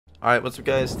Alright, what's up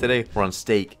guys? Today we're on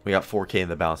stake. We got 4K in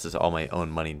the balance. This is all my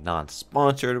own money,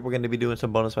 non-sponsored. We're going to be doing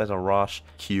some bonus fights on Rosh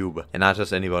Cube. And not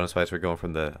just any bonus fights, we're going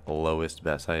from the lowest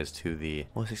bet size to the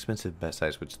most expensive bet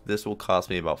size, which this will cost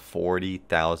me about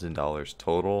 $40,000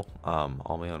 total.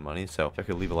 All my own money. So if I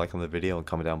could leave a like on the video and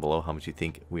comment down below how much you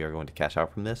think we are going to cash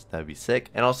out from this, that would be sick.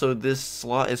 And also this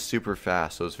slot is super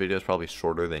fast, so this video is probably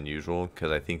shorter than usual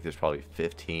because I think there's probably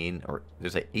 15 or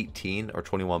there's like 18 or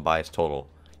 21 buys total.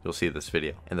 You'll see this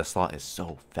video, and the slot is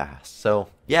so fast. So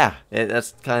yeah,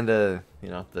 that's kind of, you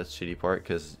know, that's shitty part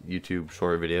because YouTube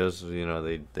short videos, you know,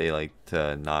 they like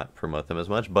to not promote them as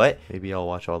much, but maybe I'll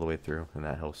watch all the way through and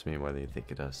that helps me more than you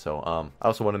think it does. So I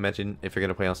also want to mention, if you're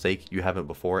gonna play on stake, you haven't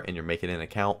before and you're making an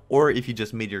account, or if you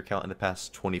just made your account in the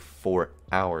past 24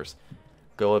 hours,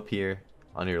 go up here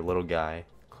on your little guy,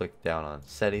 click down on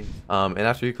settings, and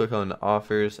after you click on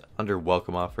offers, under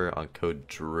welcome offer on code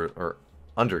Drew, or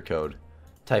under code,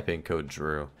 type in code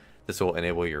Drew. This will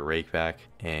enable your rake back,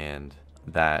 and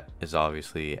that is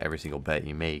obviously every single bet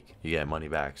you make, you get money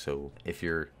back. So if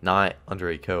you're not under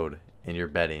a code and you're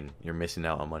betting, you're missing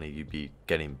out on money you'd be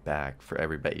getting back for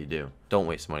every bet you do. Don't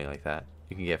waste money like that.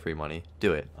 You can get free money.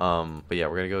 Do it. But yeah,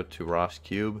 we're gonna go to Rosh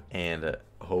Cube and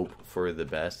hope for the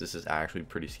best. This is actually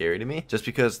pretty scary to me, just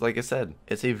because, like I said,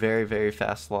 it's a very, very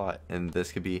fast slot, and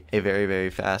this could be a very, very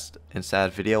fast and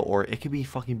sad video, or it could be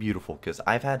fucking beautiful, because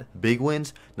I've had big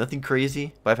wins, nothing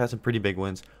crazy, but I've had some pretty big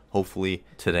wins. Hopefully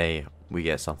today we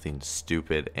get something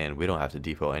stupid and we don't have to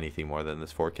depot anything more than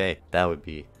this 4K. That would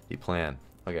be the plan.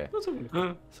 Okay,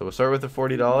 so we'll start with the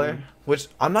 $40, which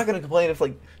I'm not gonna complain if,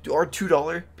 like, our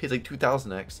 $2 pays like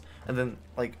 2,000x, and then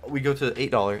like we go to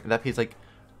 $8 and that pays like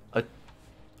a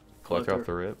collector off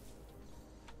the rip.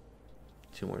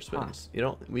 2 more spins. You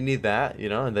know, we need that, you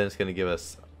know, and then it's gonna give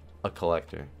us a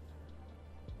collector.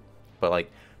 But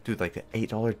like, dude, like the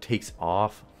 $8 takes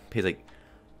off, pays like,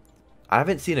 I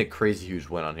haven't seen a crazy huge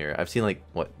win on here. I've seen like,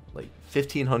 what, like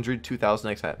 1,500,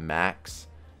 2,000x at max.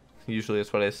 Usually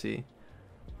that's what I see.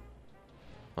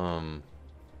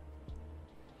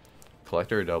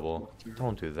 Collector or double?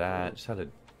 Don't do that. Just had to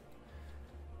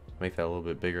make that a little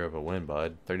bit bigger of a win,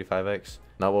 bud. 35x?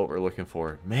 Not what we're looking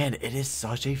for. Man, it is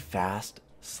such a fast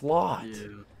slot. Yeah.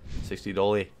 60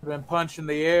 dolly. I've been punching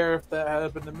the air if that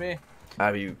happened to me.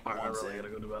 Abby, I really gotta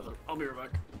go to the bathroom. I'll be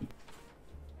right back.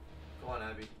 Come on,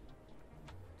 Abby.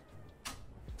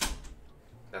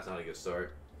 That's not a good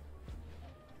start.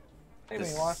 Hey,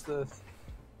 man, watch this.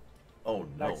 Oh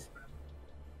no. Nice.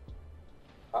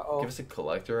 Uh-oh. Give us a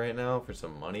collector right now for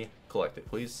some money. Collect it,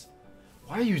 please.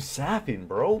 Why are you zapping,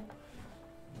 bro?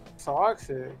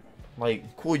 Toxic.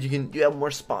 Like, cool, you have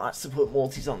more spots to put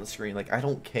multis on the screen. Like, I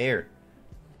don't care.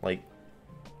 Like,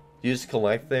 you just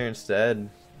collect there instead,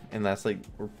 and that's like,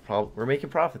 we're making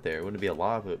profit there. It wouldn't be a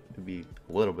lot, but it'd be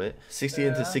a little bit. 60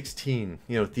 into 16.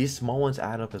 You know, these small ones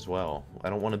add up as well. I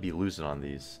don't want to be losing on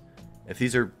these. If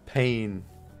these are paying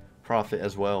profit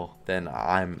as well, then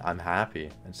I'm happy.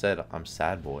 Instead, I'm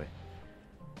sad boy.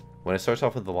 When it starts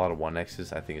off with a lot of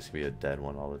 1x's, I think it's gonna be a dead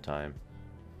one all the time.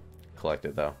 Collect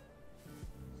it though.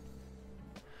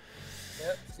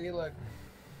 Yep, see, look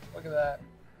at that.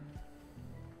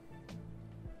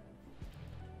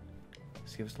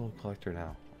 Let's give us a little collector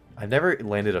now. I've never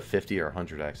landed a 50 or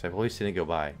 100x. I've always seen it go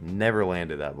by. Never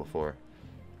landed that before.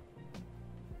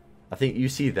 I think you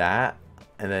see that,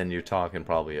 and then you're talking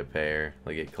probably a pair.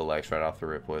 Like, it collects right off the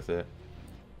rip with it.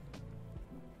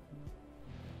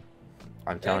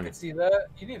 I'm telling you. I can see that.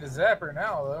 You need a zapper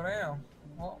now, though, now.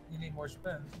 Well, you need more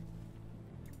spins.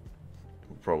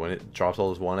 Bro, when it drops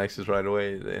all those 1x's right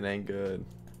away, it ain't good.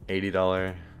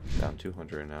 $80. Down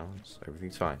 200 now.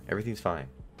 Everything's fine. Everything's fine.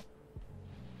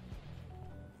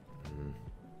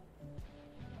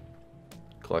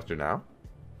 Collector now?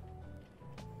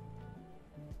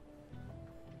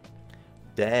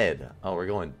 Dead. Oh, we're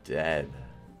going dead.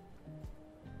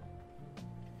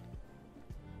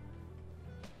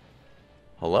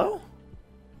 Hello?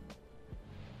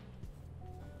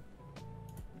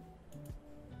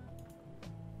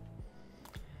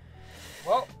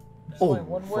 Well, there's only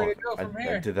one way to go from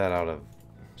here. I did that out of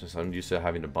just, I'm used to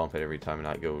having to bump it every time and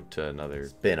not go to another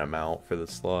spin amount for the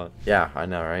slot. Yeah, I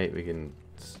know, right? We can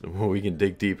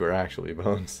dig deeper actually,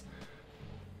 Bones.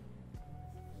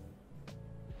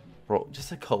 Bro,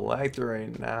 just a collector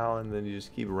right now, and then you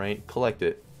just keep collect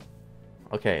it.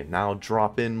 Okay, now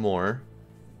drop in more.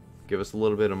 Give us a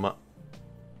little bit of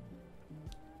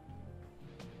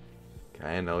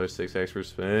okay, another 6x per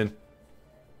spin.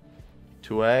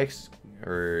 2x,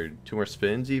 or 2 more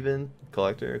spins even.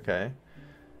 Collector, okay.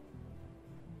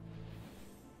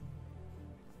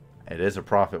 It is a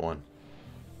profit one.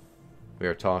 We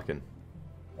are talking.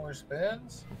 More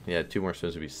spins? Yeah, 2 more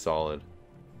spins would be solid.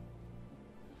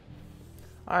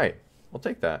 Alright, we'll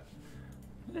take that.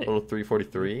 Hey. Little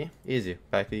 343. Easy.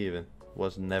 Back to even.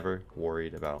 Was never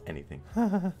worried about anything.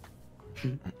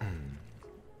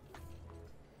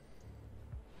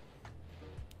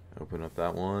 Open up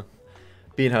that one.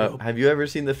 Bean, have you ever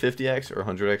seen the 50x or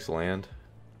 100x land?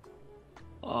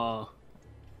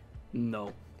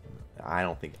 No. I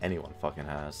don't think anyone fucking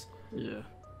has. Yeah.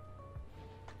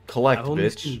 Collect, I've only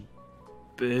bitch. seen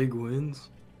big wins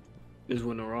is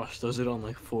when Rosh does it on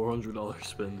like $400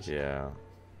 spins. Yeah.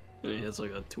 And he hits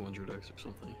like a 200x or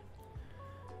something.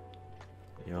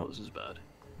 Yep. Oh, this is bad.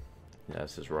 Yeah,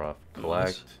 this is rough. Nice.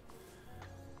 Collect.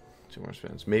 2 more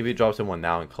spins. Maybe it drops in one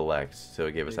now and collects, so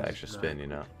it gave us that extra spin, Exactly. you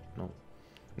know. No.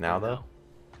 Now though?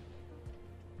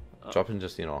 Oh. Drop in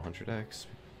just, you know, 100x.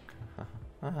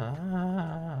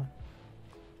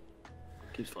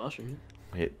 Keeps flashing.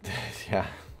 It, yeah.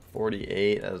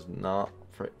 48. That was not.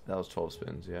 That was 12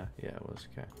 spins. Yeah, yeah, it was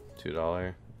okay.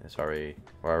 $2. It's already.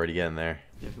 We're already getting there.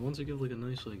 Yeah, if he wants to give like a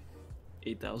nice like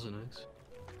 8,000x.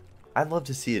 I'd love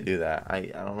to see it do that. I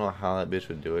don't know how that bitch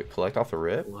would do it. Collect off the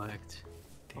rip. Collect.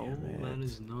 Damn Oh, it. that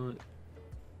is not.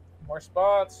 More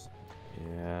spots.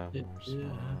 Yeah. Yeah. More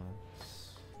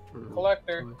spots. for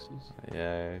Collector. collections.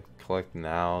 Yeah. Collect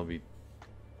now. Be.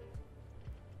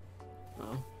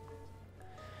 Oh.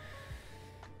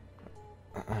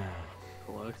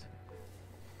 Collect.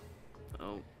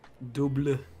 Oh.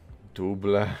 Double.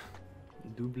 Double.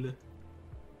 Double.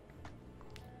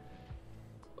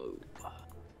 Oh.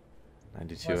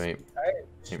 92 Must ain't be tight,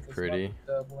 'cause pretty. must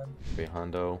be doubling. be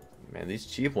hundo. Man, these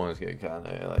cheap ones get kind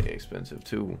of like expensive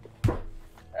too.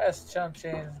 That's chump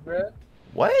change, bruh.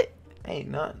 What? Ain't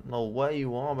nothing. No way you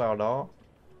want about dog.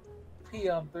 P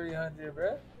on 300,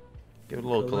 bruh. Give it a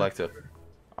little collective.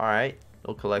 All right,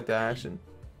 little collective action.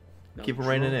 Now Keep them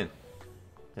raining in.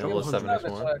 And a little Double 7x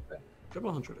Another one. collector. Drop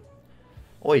 100.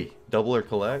 Oi, double or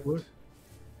collect? What?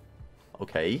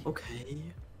 Okay. Okay.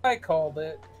 I called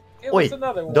it. Give Oi, us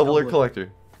another one. double or Double.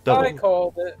 collector? I Double.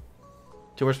 called it.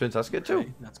 2 more spins. That's good too.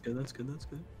 Okay, that's good. That's good. That's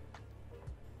good.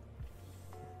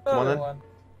 Come on Another then. one.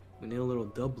 We need a little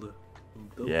doubler.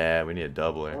 Yeah, we need a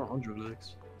doubler.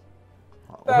 100x.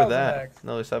 Or that. 1000x.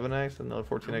 Another 7x, another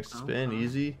 14x Ow, ow, spin. ow.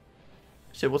 Easy.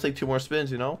 Shit, we'll take 2 more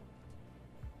spins, you know?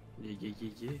 Yeah, yeah, yeah,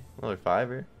 yeah. Another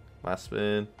 5er. Last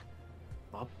spin.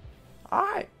 Bop.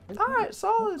 Alright,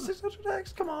 solid.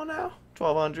 600x. Come on now.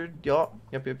 1200. Yup.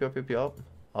 Yup.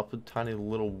 Up a tiny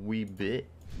little wee bit.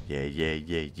 Yeah.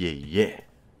 Yeah.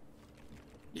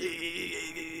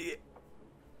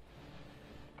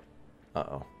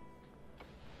 Uh-oh.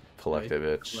 Collect it,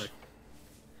 bitch. Collect.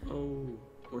 Oh,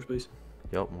 more space.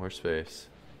 Yup, more space.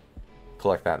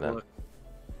 Collect that then. Collect.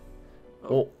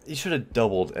 Well, you should have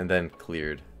doubled and then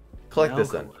cleared. Collect Now this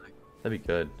then. collect. That'd be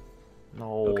good.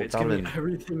 No, Okay, it's that gonna would be have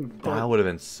everything that but. would have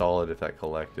been solid if that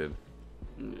collected.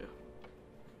 Yeah.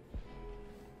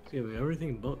 It's gonna be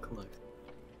everything but collect.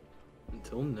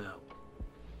 Until now.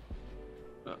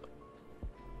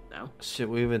 Now? Shit,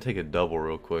 we even take a double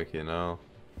real quick, you know?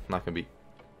 Not gonna be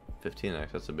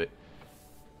 15x, that's a bit.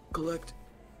 Collect.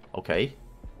 Okay,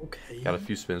 Okay. got a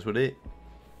few spins with it.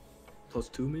 Plus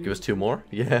 2 maybe? Give us 2 more?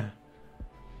 Yeah.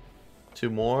 2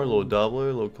 more, a little doubler,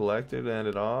 a little collector to end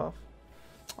it off.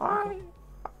 Alright.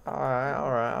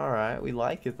 We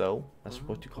like it though. That's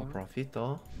what you call profit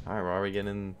though. Alright, we're already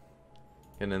getting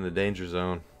in the danger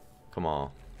zone. Come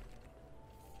on.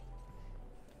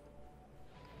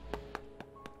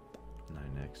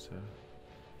 9x.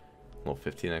 Little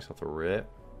 15x off the rip.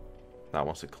 That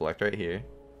wants to collect right here.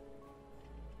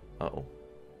 Uh-oh.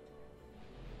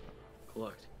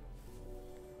 Collect.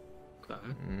 Okay.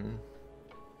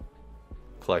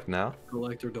 Collect now.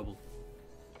 Collect or double.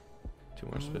 2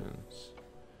 more spins.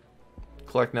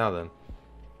 Collect now then.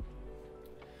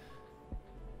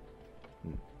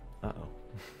 Uh-oh.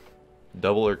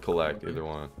 Double or collect, either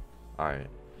one. Alright.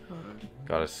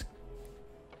 Got us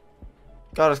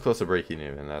close to breaking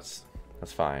even. That's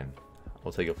fine.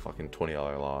 We'll take a fucking $20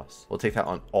 loss. We'll take that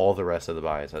on all the rest of the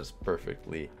buys. That's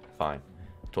perfectly fine.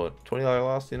 $20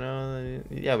 loss, you know?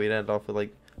 Yeah, we'd end off with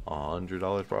like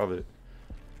 $100 profit.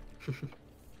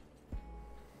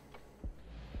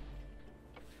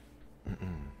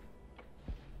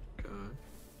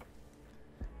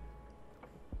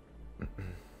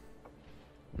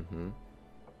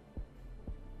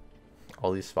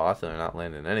 All these spots and they're not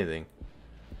landing anything.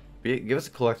 Give us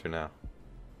a collector now.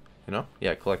 You know?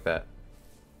 Yeah, collect that.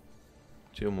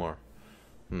 2 more.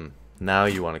 Now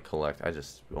you want to collect. I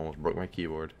just almost broke my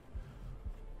keyboard.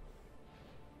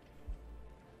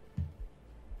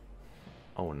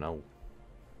 Oh no.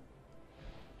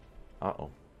 Uh-oh.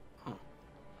 Huh.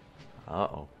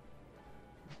 Uh-oh.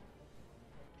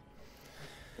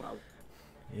 Wow.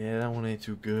 Yeah, that one ain't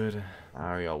too good.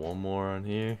 Alright, we got one more on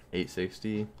here.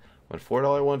 860. When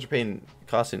 $4 ones are paying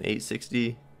costing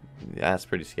 860, that's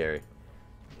pretty scary.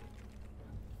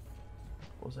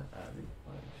 What was that?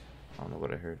 I don't know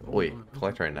what I heard. Oh, wait,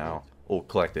 collect right now. Oh,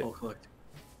 collect it. Oh, collect.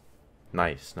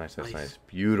 Nice, nice, Nice. nice.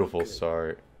 Beautiful Okay.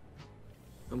 start.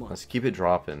 Come on. Let's keep it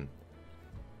dropping.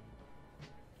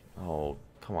 Oh,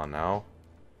 come on now.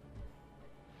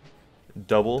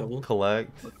 Double. Collect.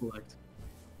 I'll collect.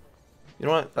 You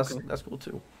know what? That's Okay. that's cool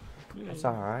too. Yeah, That's yeah.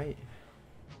 alright.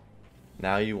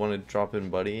 Now you want to drop in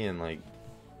buddy and like,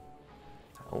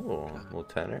 oh, a little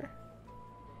tenor.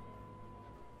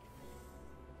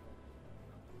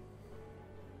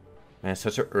 Man,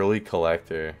 such an early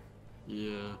collector.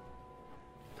 Yeah.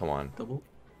 Come on. Double.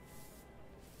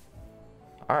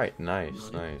 All right,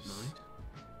 nice, nice.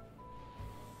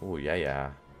 Oh yeah,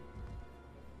 yeah.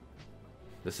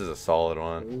 This is a solid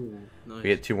one. Oh, nice. We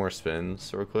get 2 more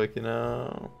spins real quick, you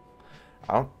know.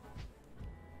 I don't.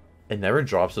 It never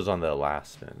drops us on the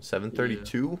last spin.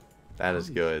 732. That is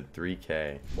Nice. good.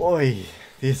 3K. Boy,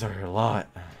 these are a lot.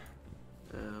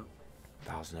 Yeah.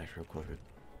 1000x real quick would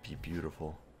be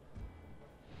beautiful.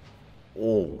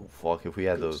 Oh fuck! If we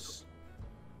had Good those,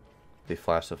 they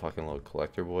flashed the fucking little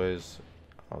collector boys.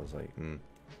 I was like,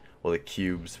 well, the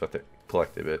cubes, but the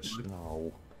collected bitch.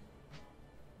 No.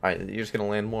 Alright, you're just gonna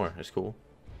land more. It's cool.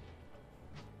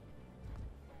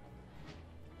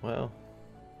 Well,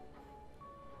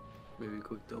 Maybe a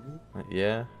quick double.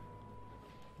 yeah.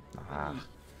 Ah,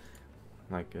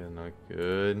 not good, not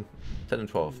good. 10 and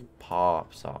 12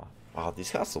 pops off. Wow,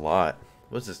 these cost a lot.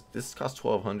 What's this? This costs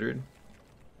 1200.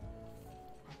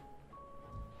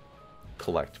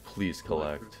 Collect, please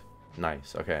collect.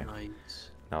 Nice. Okay.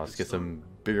 Nice. Now let's Good get start. some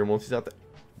bigger multis out there.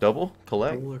 Double,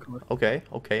 collect. Double or collect. Okay,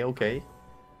 okay, okay.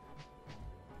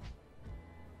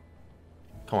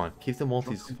 Come on, keep the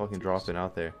multis some fucking multis. dropping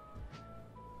out there.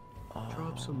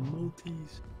 Drop some Oh.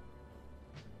 multis.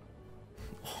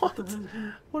 What? the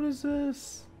hell? What is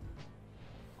this?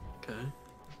 Okay.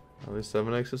 Another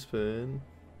 7x a spin.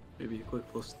 Maybe a quick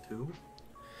 +2.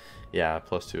 Yeah,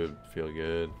 +2 would feel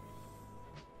good.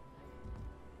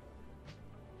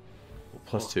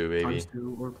 +2, baby.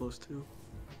 ×2 or +2.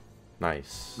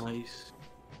 Nice. Nice.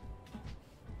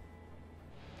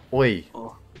 Oi.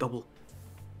 Oh, double.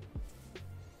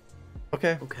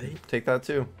 Okay. Okay. Take that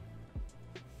too.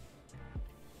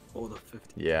 Oh, the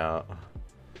 50. Yeah.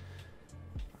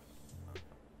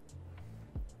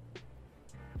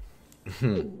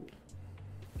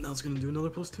 Now it's gonna do another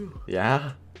 +2.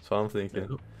 Yeah. That's what I'm thinking.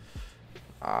 Yep.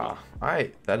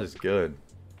 Alright. That is good.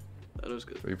 That was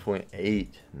good. 3.8.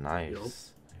 Nice. Yup.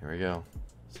 Here we go.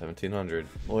 1700.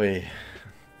 Oi.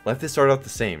 Let this start off the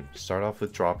same. Start off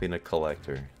with dropping a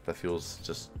collector. That feels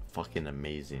just fucking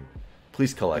amazing.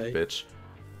 Please collect, Okay. bitch.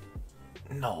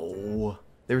 No.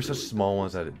 They were such Really small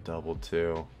ones that it doubled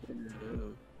too. Yeah.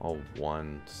 All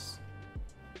ones.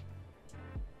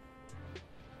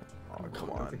 Oh, come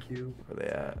Got the on. cube. Where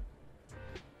they at?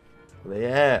 Where they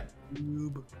at?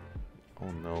 Cube.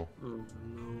 Oh no. Oh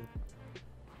no.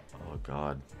 Oh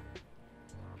god.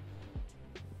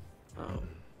 Oh.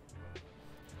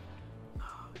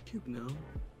 Cube now.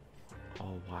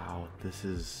 Oh wow. This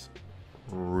is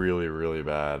really, really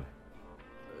bad.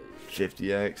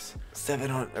 50x.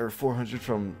 700 or 400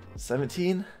 from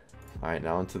 17? Alright,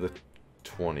 now into the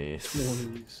 20s.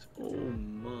 20s. Oh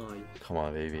my. Come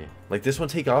on, baby. Like this one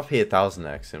take off, pay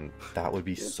 1000x, and that would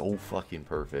be Yeah. so fucking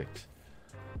perfect.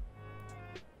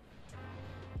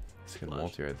 It's a good Flash.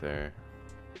 multi right there.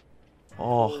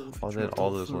 Oh, they oh, then dropped all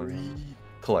all those ones. three.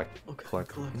 Collect. Okay, Collect.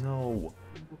 collect. No.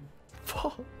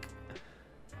 Fuck.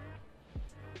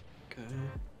 Okay.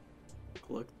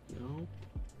 Collect now.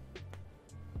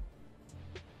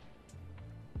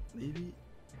 Maybe.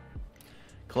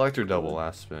 Collector double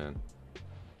last spin.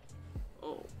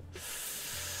 Oh.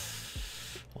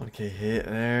 1k hit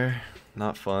there.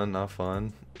 Not fun, not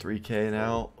fun. 3k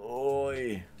now.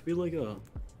 Oi. Be like a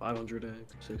 500x,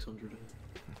 600x.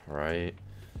 Right.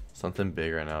 Something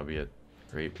big right now would be a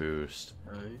great boost.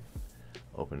 Right.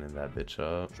 Opening that bitch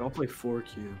up. Drop like 4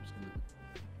 cubes.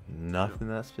 Nothing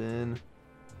that spin.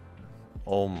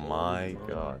 Oh my my.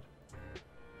 god.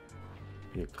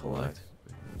 You collect. Collect.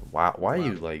 Wow, why are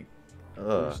you Wow. like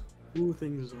There's 2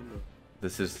 things on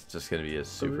this is just gonna be a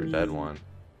super Three. dead one.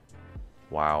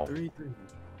 Wow. the 3 things.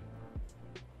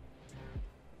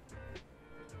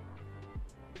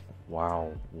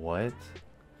 Wow. What?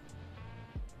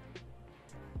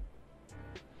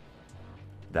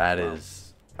 That Wow. is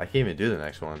I can't even do the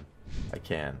next one. I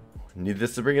can. Need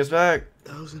this to bring us back.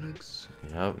 1000x.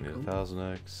 Yep, need Cool.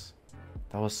 1000x.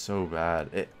 That was so bad.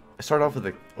 It started off with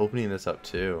like opening this up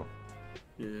too.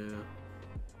 Yeah.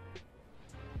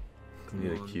 We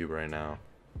need a cube right now.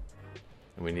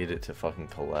 And we need it to fucking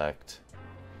collect.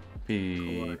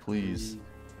 Please.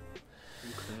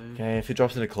 Okay, if it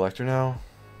drops into collector now.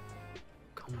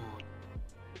 Come on.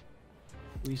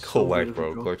 We Collect,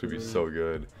 bro. Collect would be so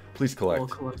good. Please collect. Oh,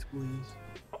 collect, please.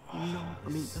 No, I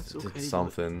mean, that's okay. Did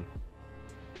something.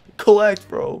 Collect,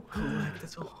 bro. Collect,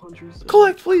 that's 100.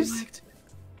 Collect, please. Collect.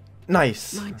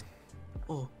 Nice. Nice.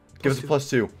 Oh. Give us a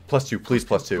 +2. +2, please,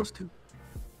 +2.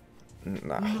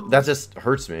 Nah, No. that just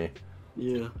hurts me.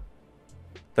 Yeah.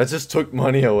 That just took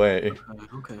money away.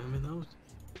 Okay, I mean, that was...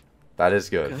 That is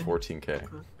good. Okay. 14k. Okay.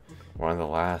 We're on the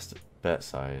last bet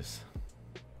size.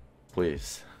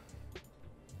 Please.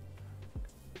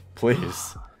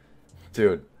 Please.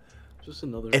 Dude. Just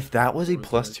another... If that was a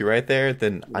 +2 right there,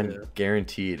 then Yeah. I'm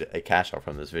guaranteed a cash out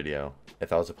from this video. If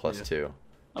that was a +2.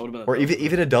 That would've been a Or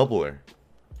even a doubler.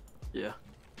 Yeah.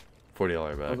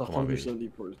 $40 bet. That was Come on, baby. 170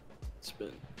 per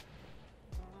spin.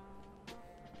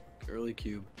 Early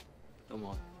cube. Come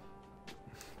on.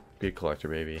 Be a collector,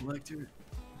 baby. Collector.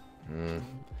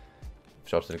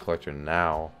 Drops in a collector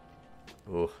now.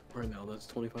 Ooh. Right now, that's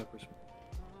 25%.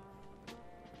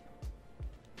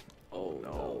 Oh,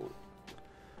 no.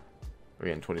 We're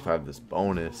getting 25 this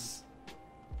bonus.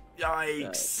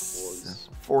 Yikes.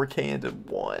 4k into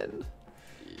 1.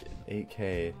 Yeah.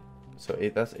 8k. So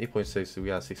that's 8.6. So we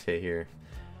got 6k here.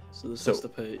 So this So- has to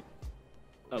pay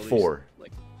at least 4.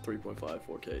 like 3.5,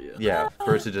 4k, yeah. Yeah,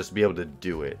 for us to just be able to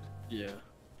do it. Yeah.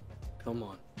 Come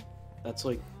on. That's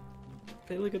like,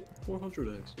 pay like a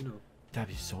 400x, you know. That'd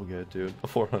be so good, dude. A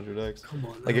 400x. Come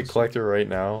on. Like that a was collector right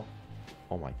now.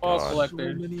 Oh my Oh, god. collect- So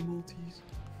Collector. many multis.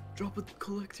 Drop a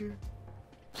collector.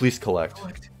 Please collect.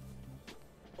 Collect.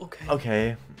 Okay.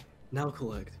 Okay. Now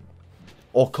collect.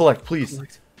 Oh, collect, please.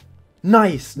 Collect.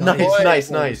 Nice, Nice. nice, Boy,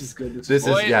 nice, Oh, nice. This is good. This is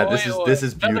Oi, yeah. oi, This is oi. this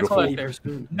is Another beautiful. collector. This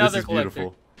Another is collector.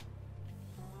 beautiful.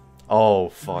 Oh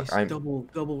fuck! Nice. I'm double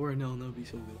right now. That would be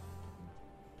so good.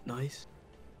 Nice.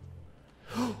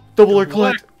 double or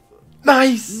collect.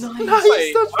 Nice, Nice. nice.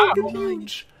 Wait, That's wow. fucking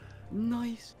huge.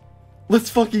 Nice. Let's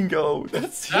fucking go.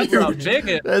 That's That's huge. not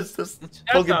big. That's just That's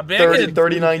fucking not big.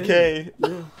 39k.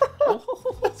 Yeah.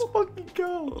 Let's fucking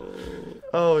go.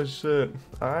 Oh shit.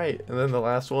 Alright, and then the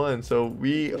last one. So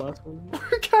we The last one.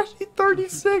 we're cashing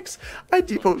 36. I had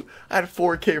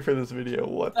 4k for this video.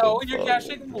 What No, the you're fuck?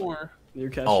 cashing more. You're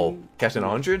cashing. Oh, cashing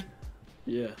 100?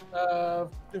 Yeah.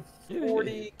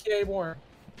 40k more.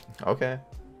 Okay.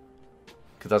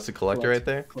 Cause that's the collector Collect. right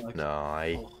there? Collect. No,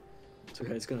 Oh, it's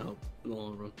okay. It's gonna help in the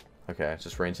long run. Okay,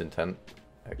 just range intent.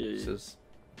 Yeah, yeah. X's.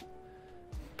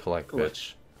 Collect, Collect.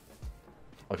 bitch.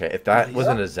 Okay, if that Nice.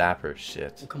 wasn't a zapper,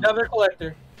 shit. Oh, come on. Another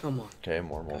collector. Come on. Okay,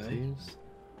 more Okay. multis.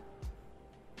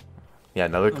 Yeah,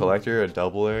 another Come on. collector, a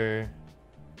doubler.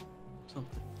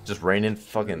 Something. Just rain in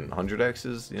fucking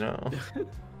 100x's, you know?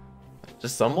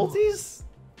 Just some multis?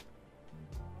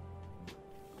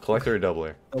 Collector or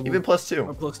doubler? Double. Even +2.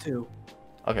 Or +2.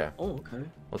 Okay, Oh, okay.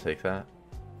 we'll take that.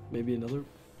 Maybe another.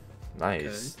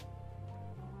 Nice.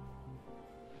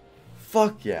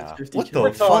 Fuck yeah. It's What 50K. the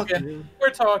We're fuck? talking. We're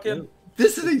talking.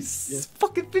 This is a Yeah.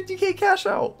 fucking 50k cash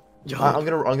out. Yo. I'm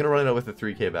gonna run it out with a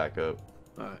 3k backup,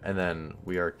 Alright. and then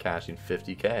we are cashing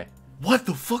 50k. What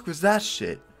the fuck was that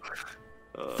shit?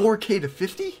 Uh, 4k to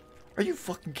 50? Are you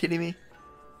fucking kidding me?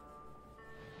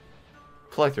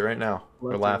 Collect it right now.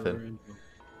 We're laughing.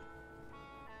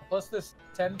 Plus this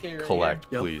 10k right Collect,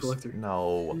 Yep, please. collector.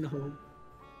 No. No.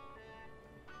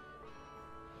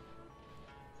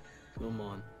 Come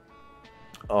on.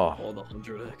 Oh, All the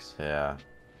 100x. yeah.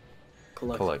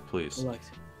 Collect. Collect, please.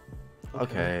 Collect.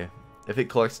 Okay. If it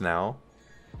collects now.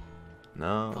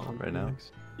 No, The right now.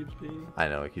 100x keeps being. I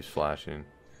know, it keeps flashing.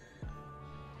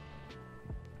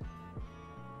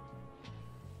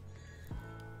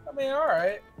 I mean,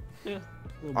 alright. Yeah.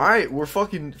 Alright, we're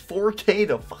fucking 4k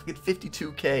to fucking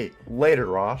 52k. Later,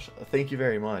 Rosh. Thank you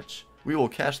very much. We will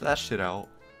cash that shit out.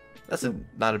 That's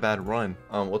not a bad run.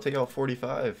 We'll take out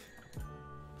 45.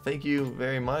 Thank you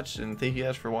very much, and thank you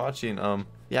guys for watching.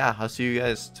 Yeah, I'll see you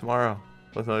guys tomorrow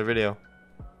with another video.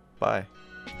 Bye.